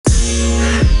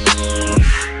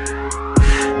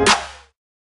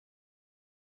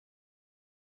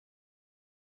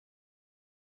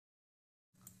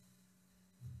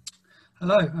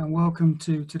Hello and welcome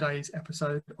to today's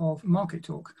episode of Market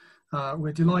Talk.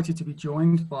 We're delighted to be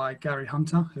joined by Gary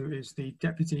Hunter, who is the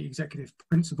Deputy Executive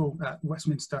Principal at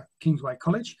Westminster Kingsway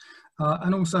College,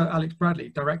 and also Alex Bradley,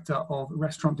 Director of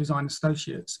Restaurant Design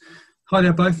Associates. Hi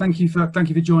there both, thank you for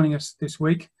joining us this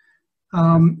week.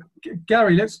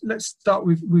 Gary, let's start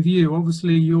with you.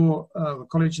 Obviously the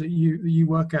college that you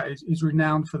work at is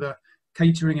renowned for the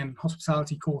catering and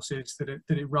hospitality courses that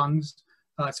it runs.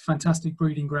 It's a fantastic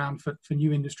breeding ground for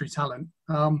new industry talent.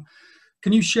 Can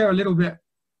you share a little bit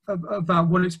about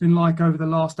what it's been like over the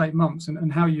last 8 months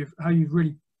and how you've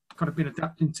really kind of been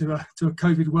adapting to a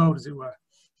COVID world, as it were?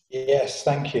 Yes,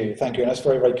 thank you. And that's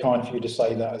very, very kind for you to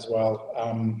say that as well.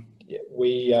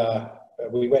 We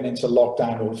went into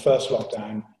lockdown, or the first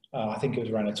lockdown, I think it was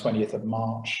around the 20th of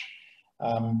March.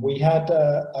 We had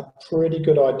a pretty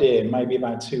good idea, maybe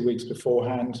about 2 weeks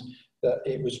beforehand, that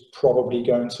it was probably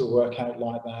going to work out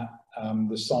like that.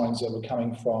 The signs that were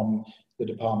coming from the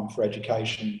Department for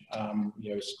Education,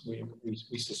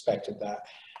 we suspected that.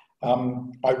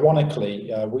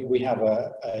 Ironically, we have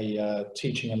a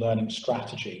teaching and learning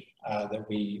strategy that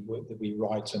we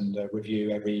write and review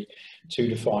every 2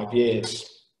 to 5 years.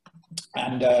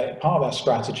 And part of our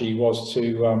strategy was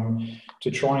to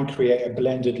try and create a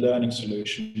blended learning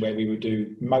solution where we would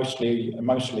do mostly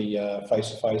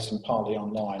face-to-face and partly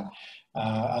online.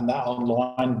 And that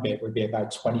online bit would be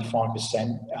about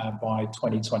 25% by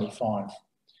 2025.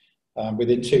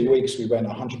 Within 2 weeks, we went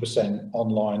 100%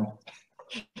 online.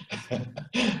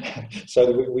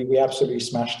 So we absolutely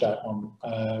smashed that one.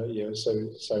 So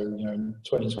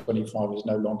 2025 is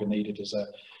no longer needed as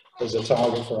a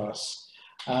target for us.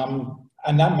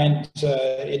 And that meant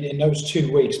in those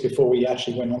 2 weeks before we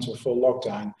actually went onto a full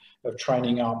lockdown, of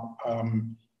training up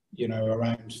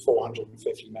around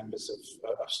 450 members of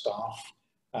staff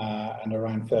and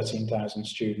around 13,000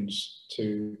 students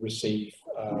to receive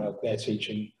their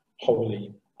teaching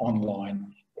wholly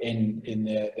online in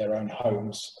their own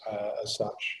homes as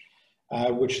such,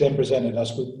 which then presented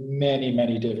us with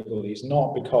many difficulties,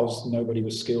 not because nobody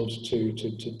was skilled to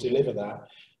deliver that,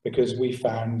 because we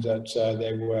found that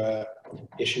there were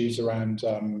issues around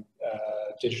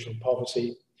digital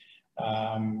poverty,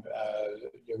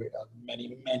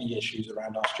 many issues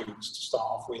around our students. To start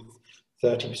off with,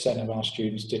 30% of our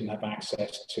students didn't have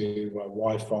access to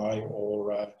Wi-Fi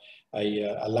or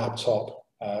a laptop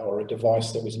or a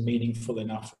device that was meaningful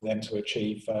enough for them to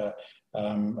achieve a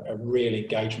real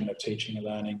engagement of teaching and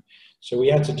learning. So we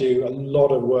had to do a lot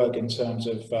of work in terms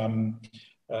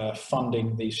of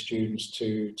funding these students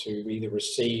to either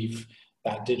receive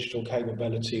that digital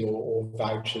capability or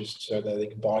vouchers so that they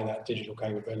can buy that digital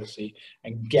capability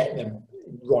and get them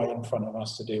right in front of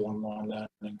us to do online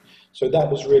learning. So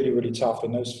that was really tough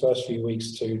in those first few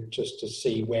weeks just to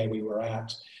see where we were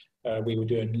at. We were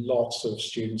doing lots of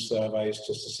student surveys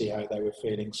just to see how they were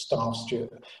feeling, staff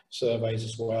surveys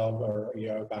as well,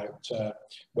 about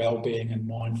well-being and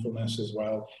mindfulness as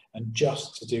well, and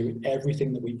just to do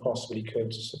everything that we possibly could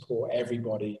to support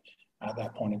everybody at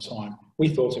that point in time. We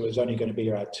thought it was only going to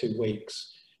be around 2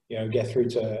 weeks, get through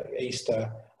to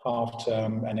Easter, half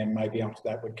term, and then maybe after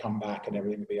that we'd come back and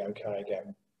everything would be okay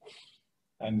again.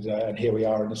 And here we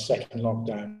are in the second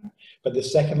lockdown. But the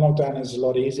second lockdown is a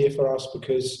lot easier for us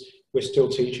because we're still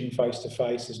teaching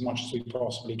face-to-face as much as we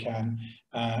possibly can,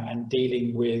 and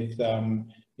dealing with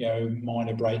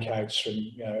minor breakouts from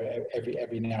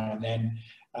every now and then,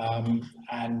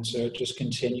 and just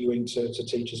continuing to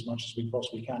teach as much as we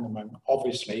possibly can at the moment.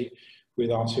 Obviously, with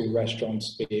our 2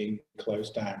 restaurants being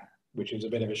closed down, which is a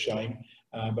bit of a shame,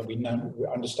 but we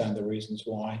understand the reasons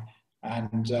why,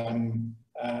 and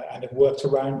it worked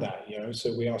around that,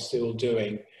 so we are still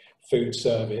doing food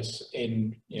service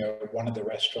in one of the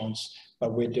restaurants,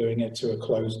 but we're doing it to a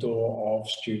closed door of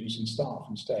students and staff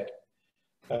instead.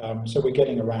 So we're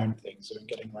getting around things and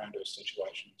getting around those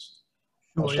situations.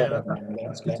 Sure,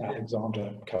 Let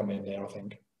Alexander come in there, I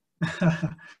think.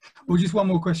 Well, just one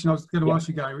more question I was going to ask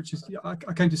you, Gary, which is,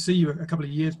 I came to see you a couple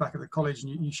of years back at the college,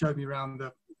 and you showed me around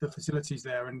the facilities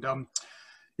there, and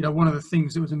one of the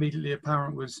things that was immediately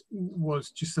apparent was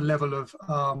just the level of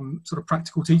sort of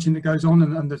practical teaching that goes on,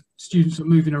 and the students are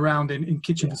moving around in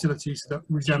kitchen facilities that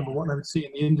resemble what they would see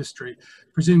in the industry.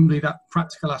 Presumably that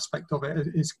practical aspect of it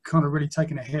is kind of really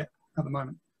taking a hit at the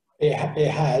moment. It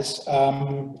has.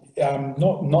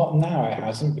 Not now it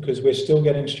hasn't, because we're still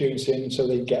getting students in, so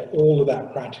they get all of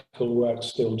that practical work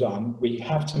still done. We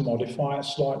have to modify it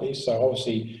slightly, so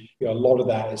obviously a lot of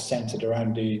that is centered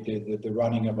around the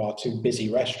running of our 2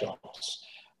 busy restaurants.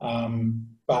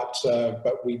 But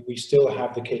we still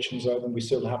have the kitchens open, we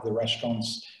still have the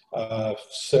restaurants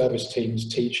service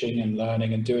teams teaching and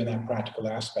learning and doing that practical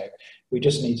aspect. We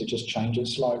just need to just change it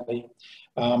slightly.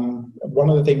 One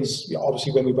of the things,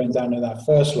 obviously, when we went down to that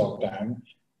first lockdown,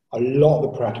 a lot of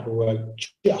the practical work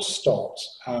just stopped.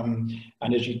 And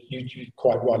as you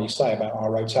quite rightly say about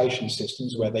our rotation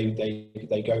systems, where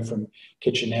they go from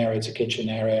kitchen area to kitchen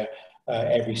area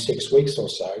every 6 weeks or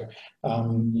so,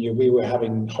 we were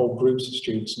having whole groups of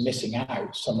students missing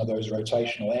out some of those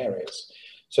rotational areas.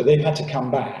 So they've had to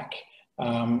come back.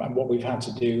 And what we've had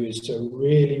to do is to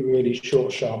really, really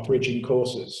short, sharp bridging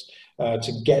courses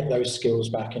to get those skills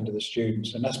back into the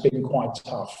students. And that's been quite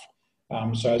tough.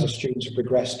 So as the students have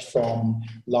progressed from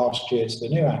last year to the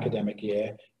new academic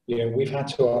year, we've had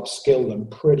to upskill them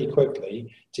pretty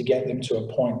quickly to get them to a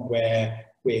point where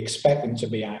we expect them to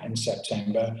be at in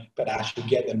September, but actually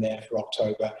get them there for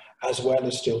October, as well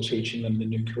as still teaching them the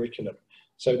new curriculum.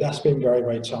 So that's been very,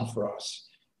 very tough for us.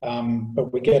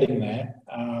 But we're getting there.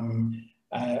 And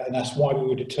that's why we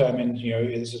were determined,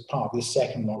 as part of this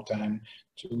second lockdown,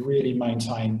 to really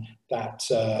maintain that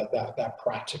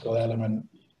practical element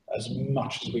as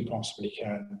much as we possibly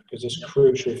can, because it's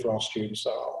crucial for our students.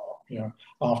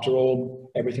 After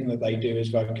all, everything that they do is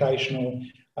vocational,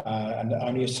 and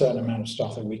only a certain amount of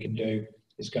stuff that we can do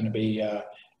is going to be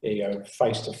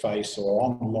face-to-face or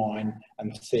online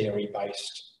and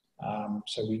theory-based.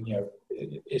 So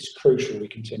it's crucial we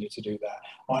continue to do that.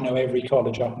 I know every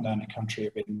college up and down the country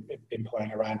have been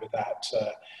playing around with that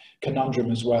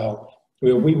conundrum as well.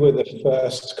 We were the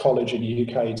first college in the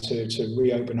UK to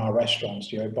reopen our restaurants.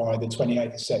 By the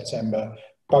 28th of September,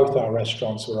 both our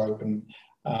restaurants were open,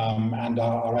 and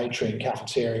our atrium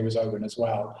cafeteria was open as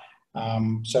well.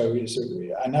 And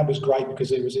that was great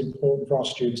because it was important for our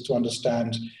students to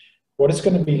understand what it's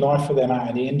going to be like for them out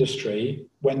in the industry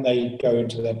when they go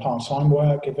into their part-time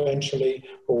work eventually,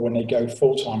 or when they go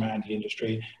full-time out in the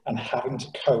industry, and having to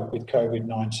cope with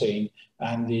COVID-19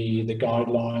 and the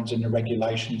guidelines and the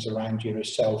regulations around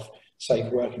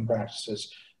safe working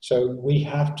practices. So we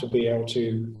have to be able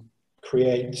to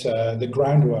create the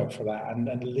groundwork for that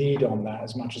and lead on that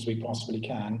as much as we possibly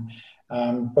can.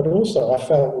 But also I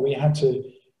felt we had to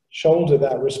shoulder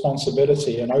that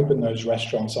responsibility and open those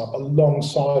restaurants up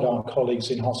alongside our colleagues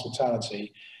in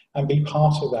hospitality and be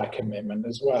part of that commitment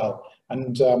as well.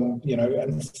 And,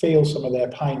 and feel some of their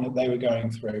pain that they were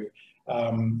going through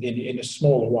in a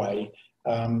smaller way,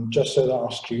 just so that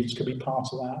our students could be part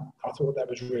of that. I thought that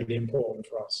was really important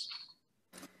for us.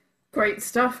 Great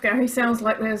stuff, Gary. Sounds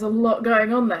like there's a lot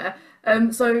going on there.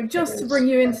 So just to bring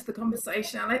you into the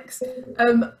conversation, Alex,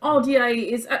 RDA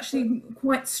is actually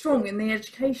quite strong in the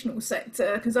educational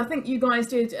sector, because I think you guys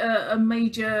did a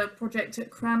major project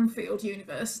at Cranfield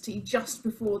University just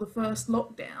before the first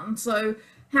lockdown. So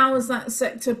how has that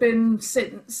sector been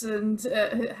since, and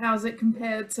how has it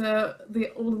compared to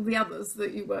all of the others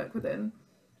that you work within?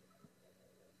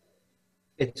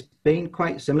 It's been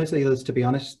quite similar to the others, to be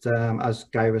honest. As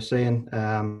Guy was saying,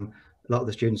 a lot of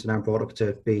the students are now brought up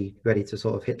to be ready to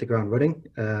sort of hit the ground running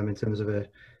in terms of a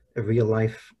real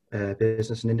life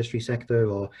business and industry sector,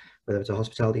 or whether it's a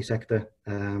hospitality sector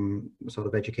sort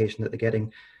of education that they're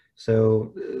getting.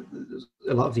 So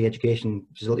a lot of the education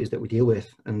facilities that we deal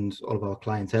with and all of our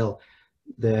clientele,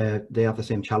 they have the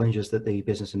same challenges that the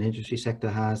business and industry sector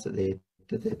has, that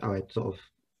our sort of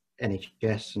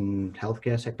NHS and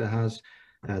healthcare sector has,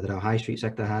 that our high street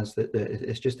sector has. That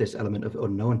it's just this element of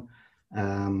unknown.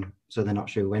 So they're not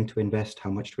sure when to invest,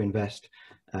 how much to invest,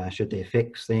 should they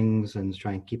fix things and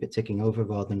try and keep it ticking over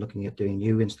rather than looking at doing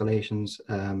new installations.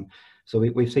 So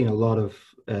we've seen a lot of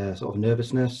sort of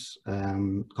nervousness.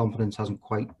 Confidence hasn't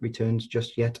quite returned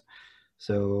just yet.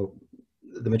 So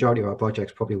the majority of our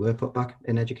projects probably were put back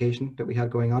in education that we had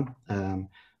going on.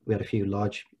 We had a few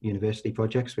large university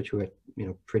projects which we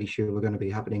were pretty sure were going to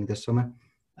be happening this summer.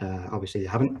 Obviously they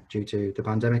haven't due to the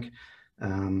pandemic.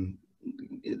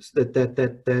 It's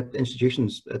the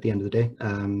institutions at the end of the day.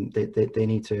 They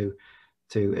need to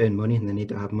earn money, and they need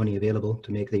to have money available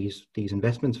to make these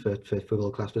investments for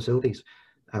world-class facilities.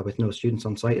 With no students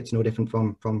on site, it's no different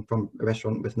from a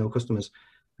restaurant with no customers.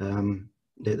 They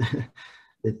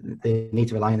need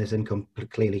to rely on this income.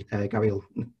 But clearly, Gary will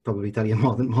probably tell you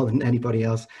more than anybody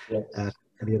else, to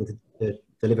be able to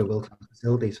deliver world-class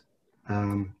facilities.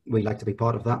 We like to be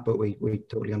part of that, but we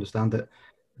totally understand that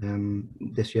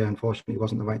this year unfortunately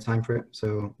wasn't the right time for it,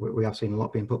 so we have seen a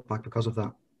lot being put back because of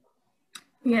that.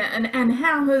 Yeah, and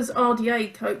how has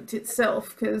RDA coped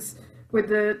itself? Because with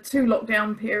the 2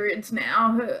 lockdown periods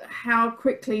now, how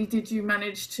quickly did you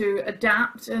manage to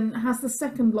adapt, and has the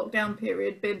second lockdown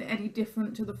period been any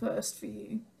different to the first for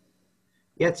you?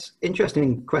 Yeah, it's an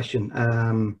interesting question.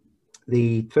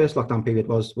 The first lockdown period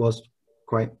was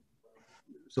quite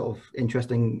sort of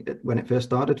interesting when it first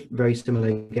started. Very similar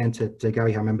again to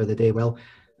Gary. I remember the day well.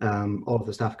 All of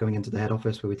the staff going into the head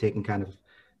office, where we're taking kind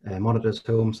of monitors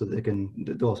home so that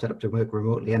they're all set up to work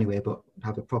remotely anyway, but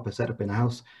have a proper setup in the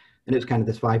house. And it was kind of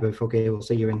this vibe of, okay, we'll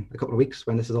see you in a couple of weeks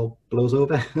when this is all blows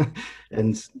over.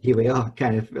 And here we are,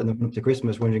 kind of up to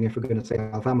Christmas, wondering if we're going to see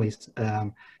our families.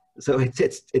 So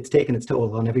it's taken its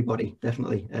toll on everybody,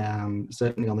 definitely.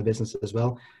 Certainly on the business as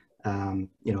well.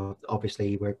 You know,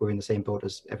 obviously we're in the same boat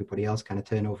as everybody else. Kind of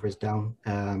turnover is down.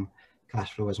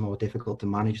 Cash flow is more difficult to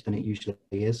manage than it usually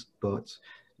is, but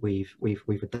we've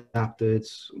adapted.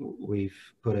 We've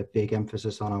put a big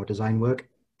emphasis on our design work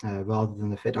rather than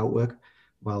the fit out work,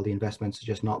 while the investments are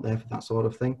just not there for that sort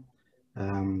of thing.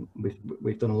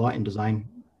 We've done a lot in design,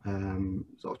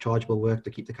 sort of chargeable work to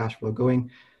keep the cash flow going,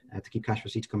 to keep cash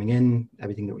receipts coming in,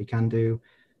 everything that we can do.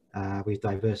 We've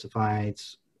diversified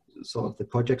sort of the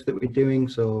projects that we're doing,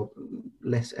 so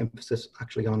less emphasis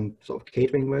actually on sort of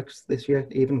catering works this year.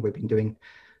 Even we've been doing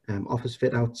office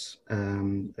fit outs,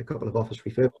 a couple of office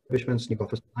refurbishments, new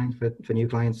office design for new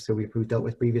clients who we've dealt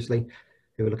with previously,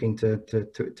 who are looking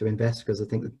to invest, because I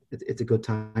think that it's a good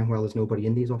time while there's nobody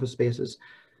in these office spaces.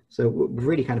 So we've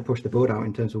really kind of pushed the boat out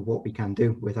in terms of what we can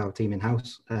do with our team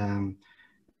in-house.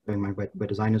 We're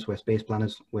designers, we're space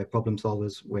planners, we're problem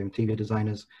solvers, we're interior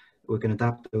designers. We can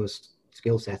adapt those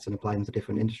skill sets and apply them to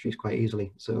different industries quite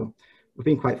easily. So we've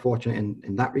been quite fortunate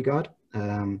in that regard.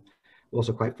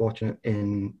 Also quite fortunate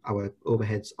in our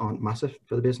overheads aren't massive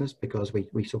for the business, because we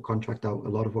subcontract out a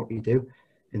lot of what we do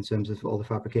in terms of all the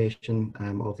fabrication,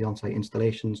 all of the on-site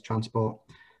installations, transport.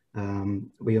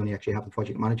 We only actually have the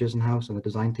project managers in-house and the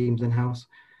design teams in-house,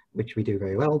 which we do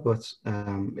very well, but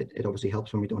it obviously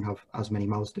helps when we don't have as many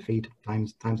mouths to feed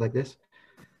times like this.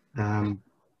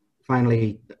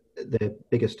 Finally, the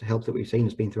biggest help that we've seen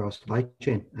has been through our supply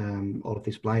chain. All of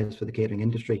the suppliers for the catering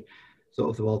industry, sort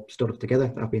of, they've all stood up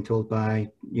together. I've been told by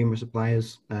numerous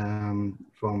suppliers,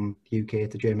 from the UK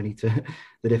to Germany to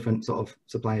the different sort of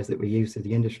suppliers that we use through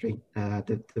the industry.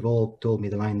 They've all told me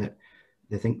the line that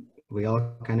they think we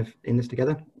are kind of in this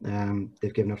together.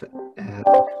 They've given us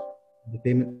the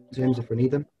payment terms if we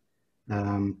need them.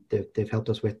 They've helped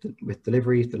us with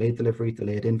deliveries, delayed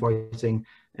invoicing,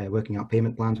 working out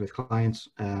payment plans with clients.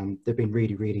 They've been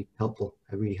really, really helpful.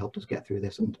 Really helped us get through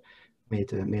this and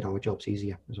made our jobs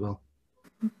easier as well.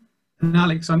 And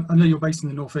Alex, I know you're based in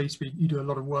the Northeast, but you do a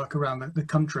lot of work around the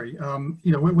country.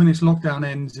 You know, when this lockdown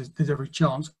ends, there's every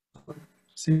chance, it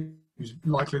seems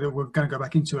likely, that we're going to go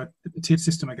back into a tiered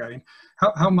system again.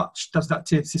 How much does that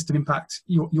tiered system impact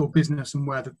your business and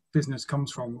where the business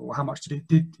comes from, or how much did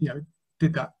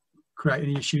that create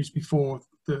any issues before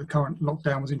the current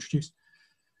lockdown was introduced?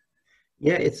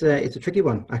 Yeah, it's a tricky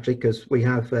one actually, because we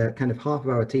have kind of half of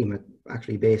our team are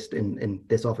actually based in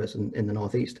this office in the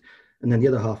Northeast, and then the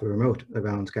other half are remote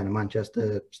around kind of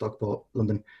Manchester, Stockport,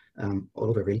 London, all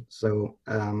over really. So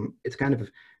it's kind of,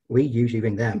 we usually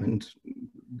ring them, and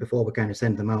before we kind of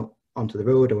send them out onto the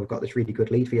road, or we've got this really good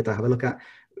lead for you to have a look at,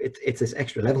 it's this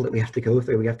extra level that we have to go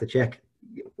through. We have to check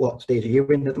what stage are you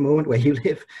in at the moment, where you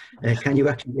live, can you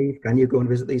actually leave, can you go and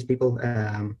visit these people?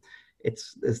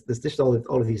 There's just all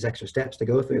of these extra steps to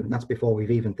go through, and that's before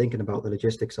we've even thinking about the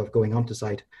logistics of going onto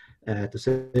site, to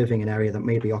serving an area that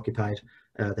may be occupied,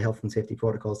 the health and safety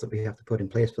protocols that we have to put in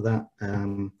place for that.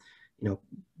 You know,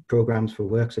 programs for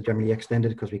works are generally extended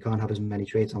because we can't have as many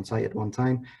trades on site at one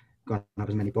time, can't have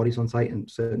as many bodies on site,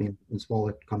 and certainly in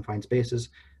smaller confined spaces.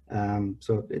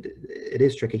 So it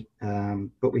is tricky,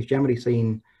 but we've generally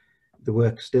seen the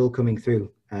work still coming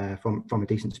through from a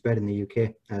decent spread in the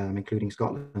UK, including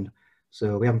Scotland.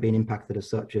 So we haven't been impacted as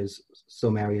such, as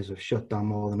some areas have shut down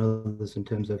more than others in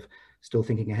terms of still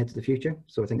thinking ahead to the future.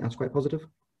 So I think that's quite positive.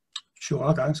 Sure,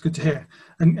 okay, that's good to hear.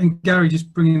 And Gary,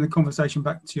 just bringing the conversation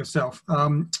back to yourself, I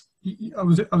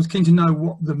was keen to know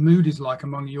what the mood is like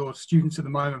among your students at the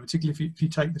moment, particularly if you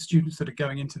take the students that are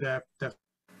going into their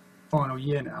final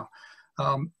year now.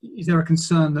 Is there a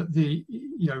concern that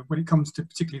when it comes to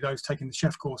particularly those taking the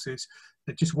chef courses,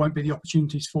 there just won't be the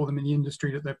opportunities for them in the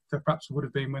industry that there perhaps would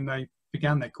have been when they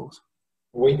began their course?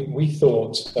 We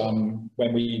thought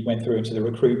when we went through into the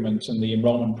recruitment and the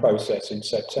enrolment process in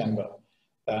September,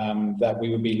 that we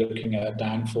would be looking at a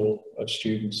downfall of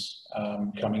students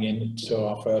coming into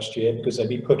our first year, because they'd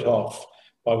be put off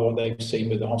by what they've seen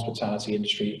with the hospitality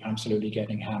industry absolutely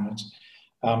getting hammered.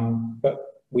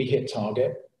 But we hit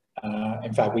target.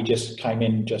 In fact, we just came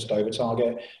in just over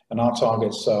target, and our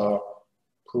targets are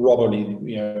probably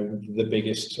the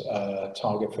biggest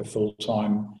target for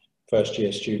full-time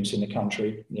first-year students in the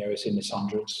country. It's in the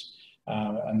hundreds,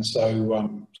 and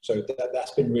so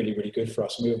that's been really, really good for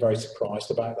us, and we were very surprised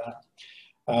about that.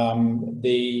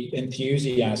 The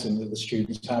enthusiasm that the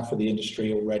students have for the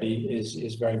industry already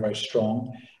is very, very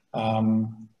strong.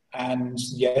 And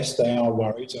yes, they are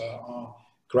worried. Our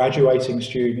graduating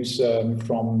students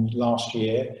from last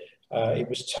year, it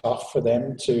was tough for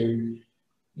them to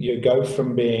go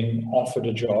from being offered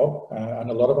a job,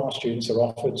 and a lot of our students are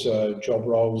offered job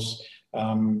roles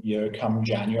come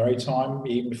January time,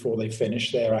 even before they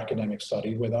finish their academic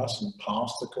study with us and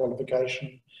pass the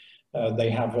qualification. They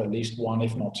have at least one,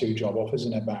 if not two, job offers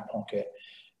in their back pocket.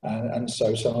 And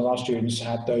so some of our students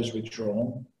had those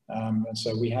withdrawn. And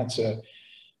so we had to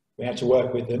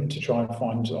work with them to try and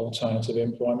find alternative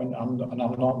employment. And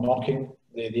I'm not knocking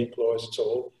the employers at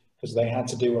all, because they had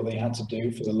to do what they had to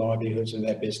do for the livelihoods of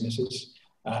their businesses.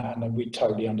 And we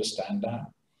totally understand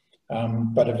that.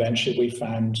 But eventually we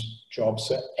found jobs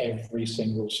for every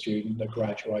single student that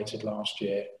graduated last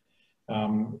year.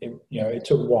 It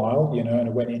took a while, and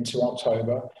it went into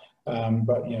October,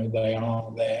 but they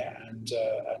are there and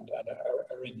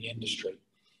are in the industry.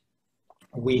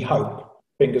 We hope,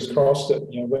 fingers crossed, that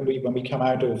when we come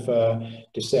out of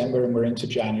December and we're into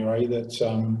January,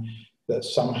 that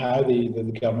somehow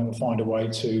the government will find a way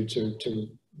to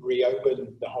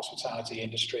reopen the hospitality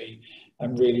industry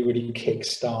and really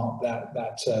kickstart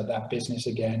that business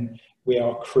again. We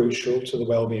are crucial to the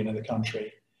well-being of the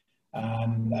country.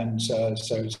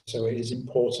 So it is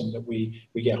important that we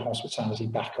get hospitality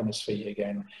back on its feet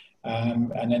again,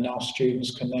 and then our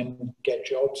students can then get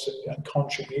jobs and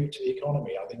contribute to the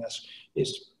economy. I think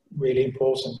it's really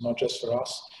important, not just for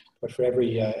us, but for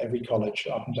every college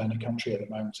up and down the country at the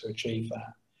moment to achieve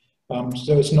that.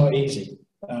 So it's not easy,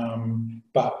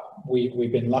 but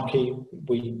we've been lucky.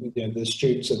 The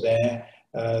students are there.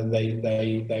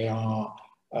 They are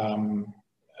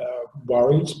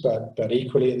worried, but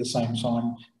equally at the same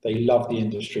time, they love the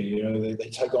industry. They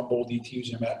take on board the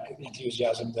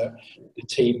enthusiasm that the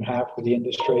team have for the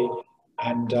industry,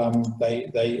 and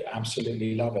they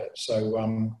absolutely love it.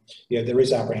 So there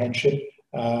is apprehension,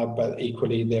 but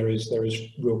equally there is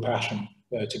real passion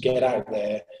to get out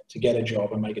there, to get a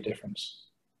job and make a difference.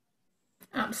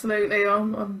 Absolutely. I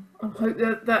hope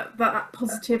that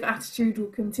positive attitude will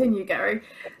continue, Gary.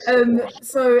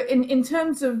 So in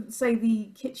terms of, say, the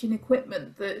kitchen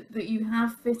equipment that you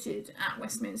have fitted at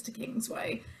Westminster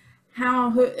Kingsway,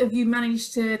 how have you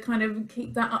managed to kind of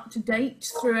keep that up to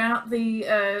date throughout the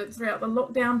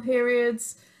lockdown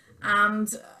periods?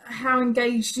 And how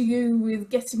engaged are you with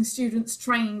getting students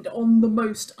trained on the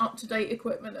most up-to-date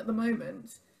equipment at the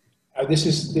moment? This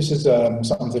is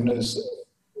something that's,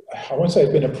 I won't say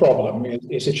it's been a problem.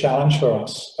 It's a challenge for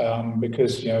us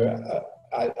because,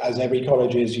 as every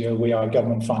college is, we are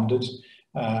government funded,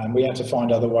 and we have to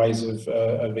find other ways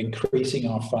of increasing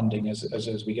our funding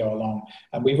as we go along.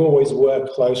 And we've always worked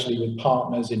closely with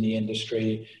partners in the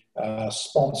industry,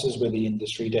 sponsors with the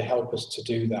industry to help us to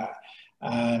do that.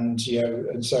 And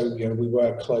so we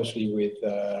work closely with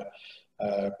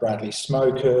Bradley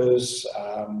Smokers.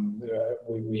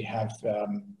 We have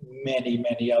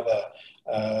many other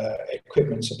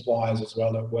equipment suppliers as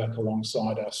well that work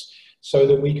alongside us, so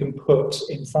that we can put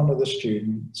in front of the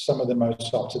student some of the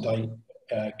most up-to-date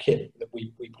kit that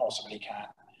we possibly can,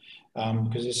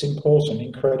 because it's important,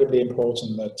 incredibly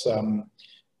important,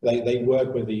 that they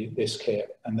work with this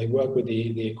kit and they work with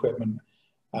the equipment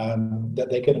that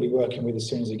they're going to be working with as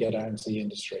soon as they get out into the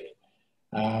industry.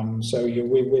 So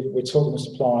we're talking to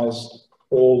suppliers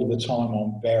all the time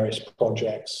on various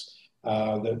projects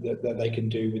that they can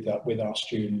do with our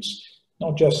students.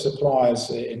 Not just suppliers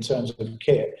in terms of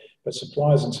kit, but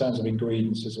suppliers in terms of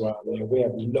ingredients as well. We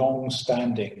have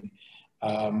long-standing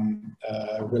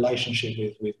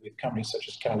relationship with companies such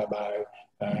as Callebaut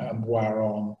and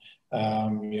Boiron.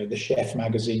 The Chef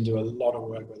magazine do a lot of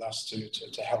work with us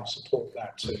to help support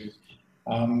that too.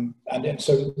 And then,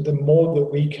 so the more that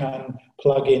we can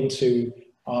plug into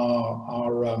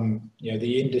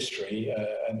the industry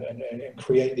and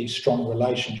create these strong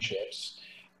relationships,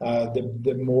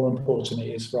 the more important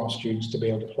it is for our students to be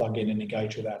able to plug in and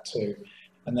engage with that too,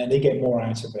 and then they get more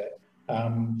out of it.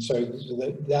 So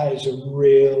that is a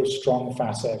real strong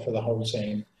facet for the whole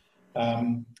team.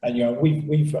 And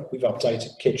we've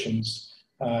updated kitchens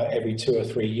every 2 or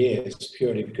 3 years,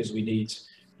 purely because we need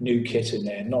new kit in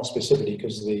there, not specifically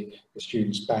because the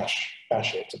students bash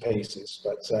it to pieces,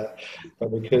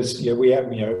 but because we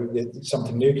have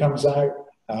something new comes out,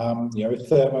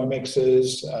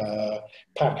 thermomixers,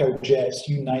 Paco jets,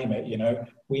 you name it.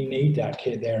 We need that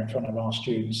kit there in front of our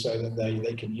students so that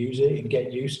they can use it and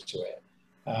get used to it.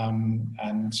 And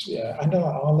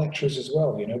our lecturers as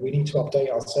well. We need to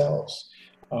update ourselves.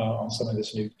 on some of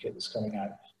this new kit that's coming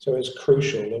out. So it's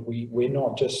crucial that we're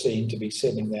not just seen to be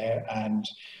sitting there and,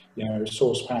 you know,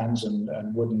 saucepans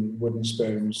and wooden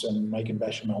spoons and making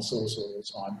bechamel sauce all the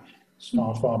time. It's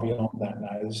far, far beyond that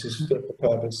now. This is fit for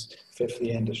purpose, fit for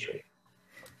the industry.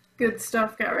 Good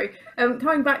stuff, Gary.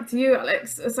 Coming back to you,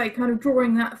 Alex, as I kind of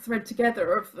drawing that thread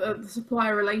together of the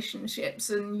supplier relationships,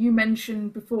 and you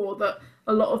mentioned before that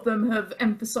a lot of them have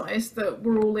emphasised that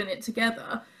we're all in it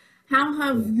together. How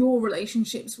have your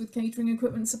relationships with catering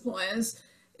equipment suppliers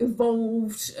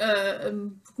evolved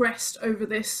and progressed over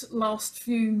this last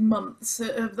few months?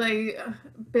 Have they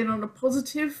been on a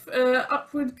positive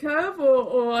upward curve,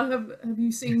 or have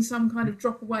you seen some kind of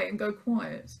drop away and go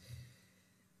quiet?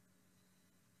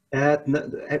 No,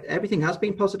 everything has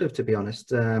been positive, to be honest.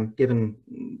 Given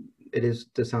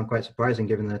it does sound quite surprising,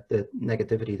 given the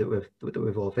negativity that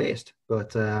we've all faced.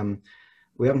 But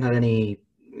we haven't had any,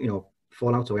 you know,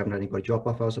 fallout, so we haven't had anybody drop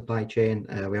off our supply chain.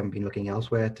 We haven't been looking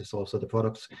elsewhere to source other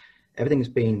products. Everything's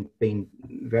been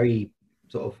very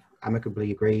sort of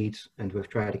amicably agreed, and we've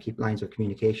tried to keep lines of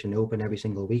communication open every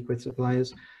single week with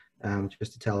suppliers,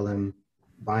 just to tell them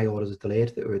why orders are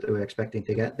delayed that we're expecting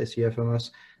to get this year from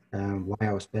us. Why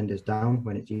our spend is down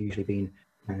when it's usually been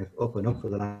kind of up and up for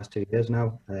the last 2 years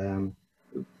now.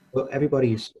 But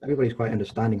everybody's quite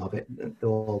understanding of it.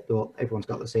 Everyone's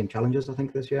got the same challenges, I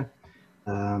think, this year.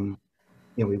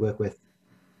 You know, we work with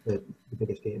the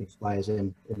biggest catering suppliers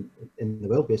in the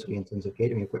world, basically, in terms of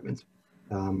catering equipment.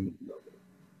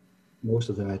 Most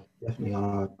of them are definitely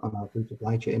on our food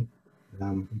supply chain. We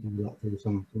do a lot through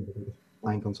some of the biggest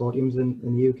buying consortiums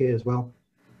in the UK as well.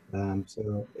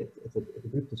 So it's a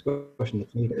good discussion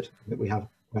that's needed, that we have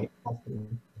quite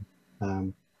often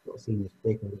sort of senior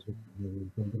stakeholders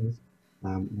within the companies.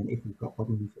 And if we've got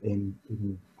problems in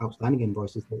even outstanding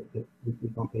invoices that we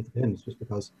can't pay to terms just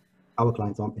because our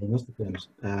clients aren't paying us the terms,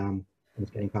 and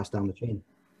it's getting passed down the chain,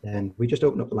 then we just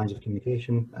open up the lines of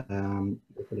communication.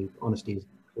 I believe honesty is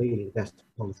clearly the best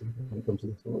policy when it comes to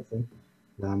this sort of thing.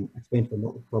 Explain to them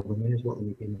what the problem is, what the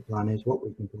new payment plan is, what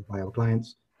we can provide our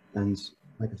clients, and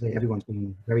like I say, everyone's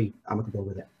been very amicable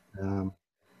with it.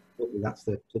 Hopefully that's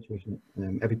the situation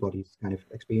everybody's kind of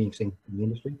experiencing in the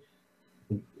industry. I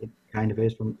think it kind of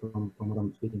is from what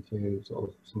I'm speaking to, sort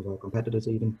of some of our competitors,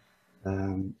 even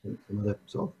some other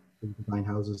sort of design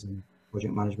houses and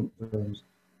project management firms,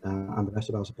 and the rest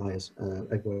of our suppliers.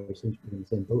 Everybody seems to be in the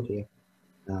same boat here.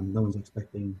 No one's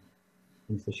expecting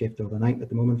things to shift overnight at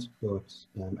the moment, but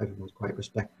everyone's quite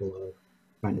respectful of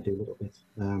trying to do a little bit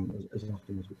as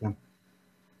often as we can.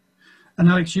 And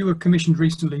Alex, you were commissioned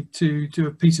recently to do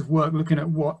a piece of work looking at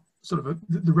what sort of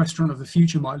the restaurant of the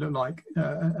future might look like,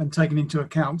 and taking into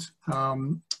account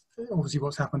obviously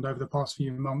what's happened over the past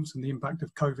few months and the impact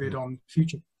of COVID on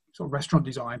future sort of restaurant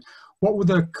design. What were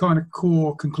the kind of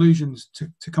core conclusions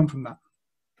to come from that?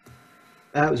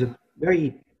 It was a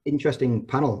very interesting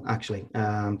panel, actually,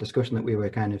 discussion that we were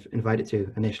kind of invited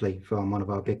to initially from one of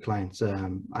our big clients,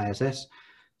 ISS.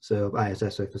 So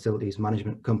ISS are a facilities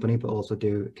management company, but also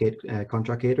do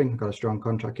contract catering. We've got a strong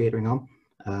contract catering on.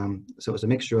 So it was a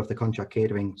mixture of the contract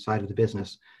catering side of the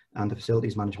business and the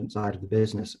facilities management side of the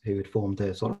business, who had formed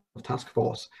a sort of task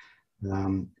force,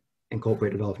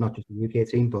 incorporated of not just the UK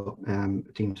team, but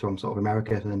teams from sort of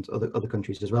America and other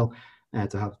countries as well,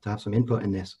 to have some input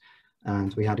in this.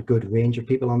 And we had a good range of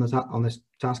people on this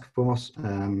task force,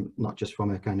 not just from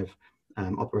a kind of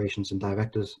operations and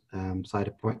directors side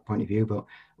of point of view, but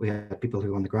we had people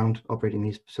who are on the ground operating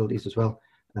these facilities as well,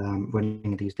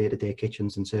 running these day-to-day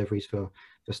kitchens and serveries for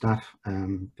staff,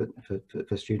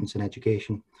 for students in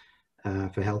education,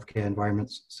 for healthcare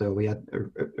environments. So we had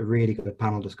a really good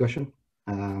panel discussion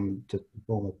to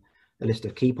form a list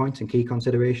of key points and key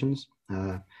considerations.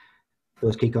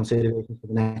 Those key considerations for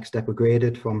the next step were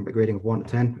graded from a grading of 1 to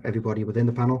 10, everybody within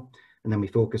the panel. And then we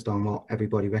focused on what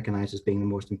everybody recognised as being the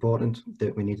most important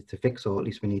that we needed to fix, or at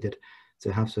least we needed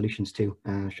to have solutions to,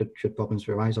 should problems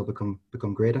arise or become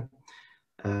greater.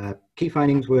 Key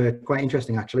findings were quite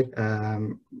interesting, actually.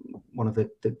 One of the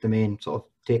main sort of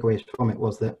takeaways from it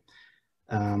was that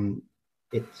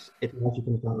it actually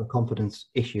comes down to a confidence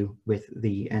issue with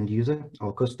the end user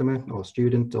or customer or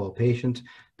student or patient,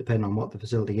 depending on what the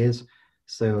facility is.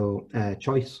 So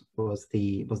choice was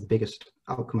the biggest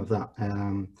outcome of that.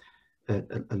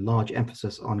 A large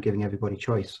emphasis on giving everybody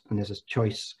choice, and there's a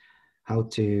choice how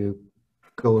to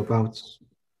go about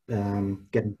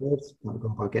getting served, how to go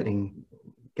about getting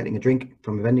a drink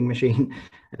from a vending machine,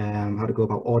 how to go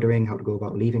about ordering, how to go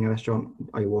about leaving a restaurant.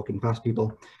 Are you walking past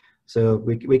people? So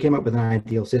we came up with an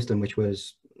ideal system, which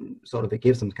was sort of, it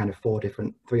gives them kind of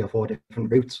 3 or 4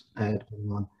 different routes,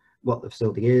 depending on what the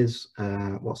facility is,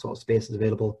 what sort of space is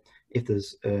available. if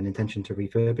there's an intention to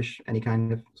refurbish any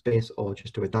kind of space or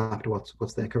just to adapt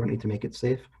what's there currently to make it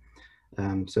safe.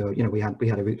 So you know, we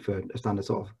had a route for a standard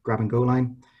sort of grab and go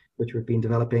line, which we've been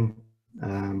developing,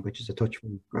 which is a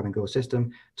touch-free grab and go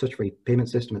system, touch-free payment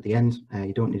system at the end.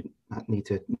 You don't need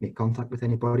to make contact with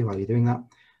anybody while you're doing that.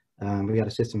 We had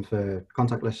a system for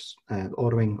contactless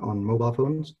ordering on mobile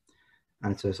phones,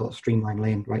 and it's a sort of streamlined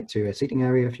lane right to a seating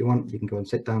area. If you want, you can go and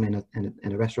sit down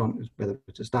in a restaurant, whether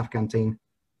it's a staff canteen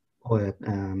or a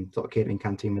sort of catering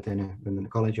canteen within a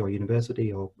college or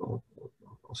university or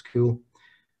school.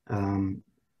 And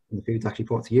the food's actually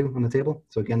brought to you on the table.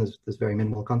 So again, there's very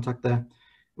minimal contact there.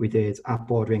 We did app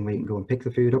ordering where you can go and pick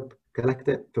the food up, collect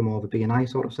it for more of a B&I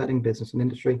sort of setting, business and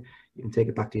industry. You can take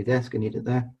it back to your desk and eat it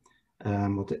there.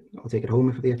 Or take it home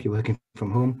if you're working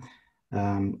from home.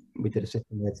 We did a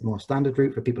system where it's a more standard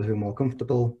route for people who are more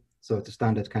comfortable. So it's a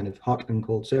standard kind of hot and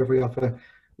cold servery offer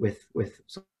with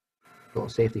sort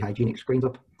of safety hygienic screens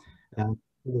up.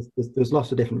 There's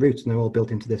lots of different routes, and they're all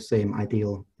built into this same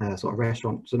ideal sort of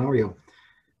restaurant scenario.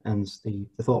 And the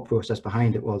thought process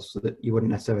behind it was that you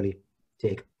wouldn't necessarily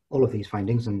take all of these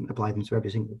findings and apply them to every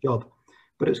single job,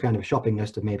 but it was kind of a shopping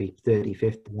list of maybe 30,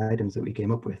 50 items that we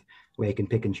came up with, where you can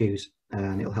pick and choose,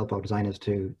 and it'll help our designers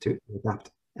to adapt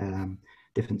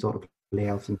different sort of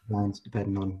layouts and designs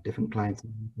depending on different clients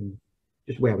and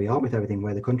just where we are with everything,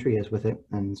 where the country is with it,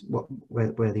 and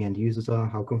where the end users are,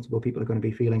 how comfortable people are going to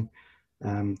be feeling.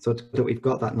 So that we've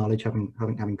got that knowledge,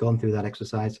 having gone through that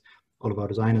exercise. All of our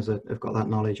designers have got that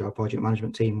knowledge. Our project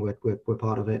management team, we're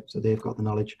part of it, so they've got the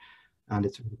knowledge, and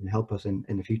it's going to help us in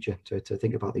the future to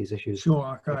think about these issues.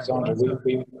 Sure. Okay. Alexander,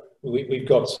 we've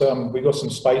got some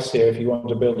space here if you want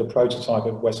to build a prototype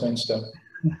of Westminster.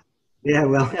 Yeah,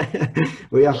 well,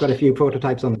 we have got a few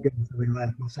prototypes on the go, so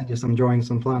we'll send you some drawings,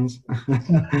 some plans.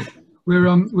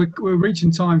 We're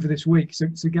reaching time for this week, so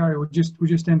Gary, we'll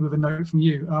just end with a note from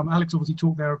you. Alex obviously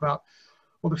talked there about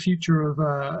what the future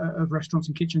of restaurants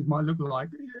and kitchens might look like.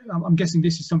 I'm guessing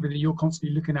this is something that you're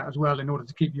constantly looking at as well, in order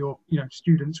to keep your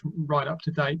students right up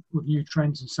to date with new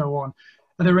trends and so on.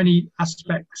 Are there any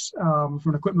aspects from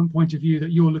an equipment point of view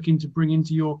that you're looking to bring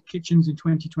into your kitchens in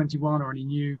 2021, or any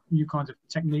new kinds of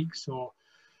techniques or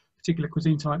particular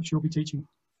cuisine types you'll be teaching?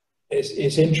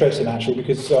 It's interesting actually,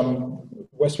 because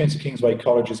Westminster Kingsway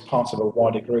College is part of a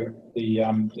wider group,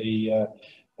 the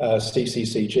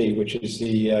CCCG, which is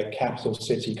the Capital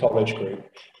City College Group.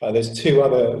 There's two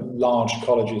other large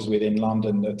colleges within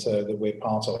London that we're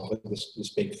part of,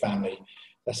 this big family.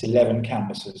 That's 11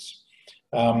 campuses.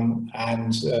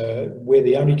 And we're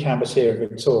the only campus here in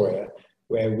Victoria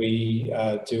where we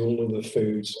do all of the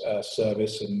food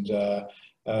service and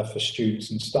for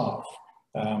students and staff.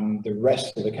 The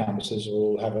rest of the campuses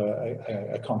will have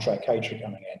a contract caterer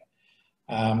coming in.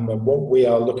 And what we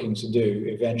are looking to do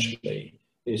eventually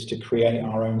is to create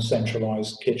our own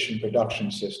centralised kitchen production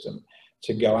system,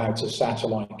 to go out to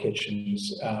satellite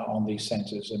kitchens on these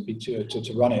centres and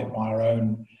to run it by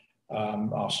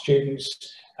our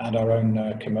students and our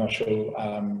own commercial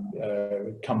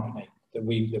company that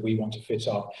we want to fit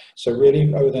up. So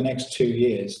really, over the next 2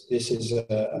 years, this is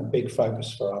a big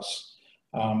focus for us.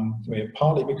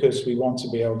 Partly because we want to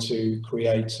be able to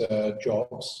create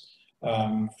jobs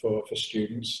for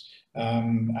students.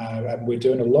 And we're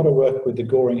doing a lot of work with the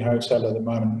Goring Hotel at the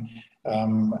moment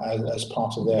as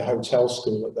part of their hotel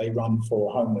school that they run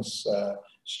for homeless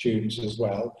students as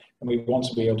well. And we want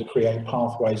to be able to create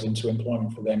pathways into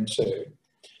employment for them too.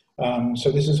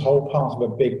 So this is whole part of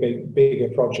a bigger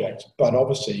project, but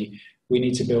obviously we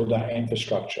need to build that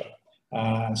infrastructure.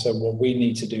 And so what we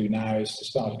need to do now is to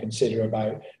start to consider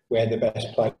about where the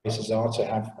best places are to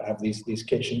have these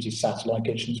kitchens, these satellite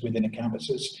kitchens within the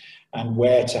campuses, and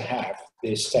where to have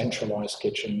this centralized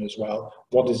kitchen as well.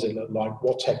 What does it look like?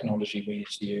 What technology we need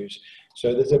to use?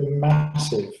 So there's a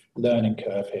massive learning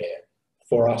curve here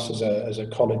for us as a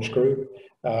college group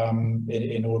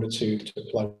in order to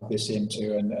plug this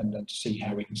into and to see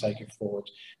how we can take it forward,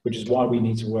 which is why we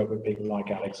need to work with people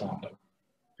like Alexander.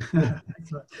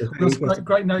 That's a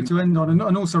great note to end on,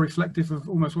 and also reflective of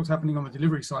almost what's happening on the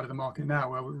delivery side of the market now,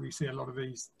 where we see a lot of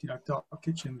these dark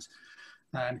kitchens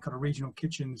and kind of regional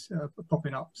kitchens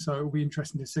popping up. So it'll be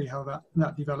interesting to see how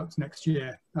that develops next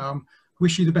year.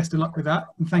 Wish you the best of luck with that,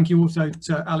 and thank you also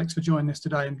to Alex for joining us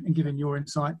today and giving your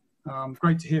insight.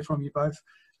 Great to hear from you both,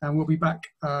 and we'll be back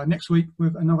next week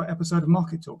with another episode of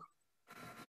Market Talk.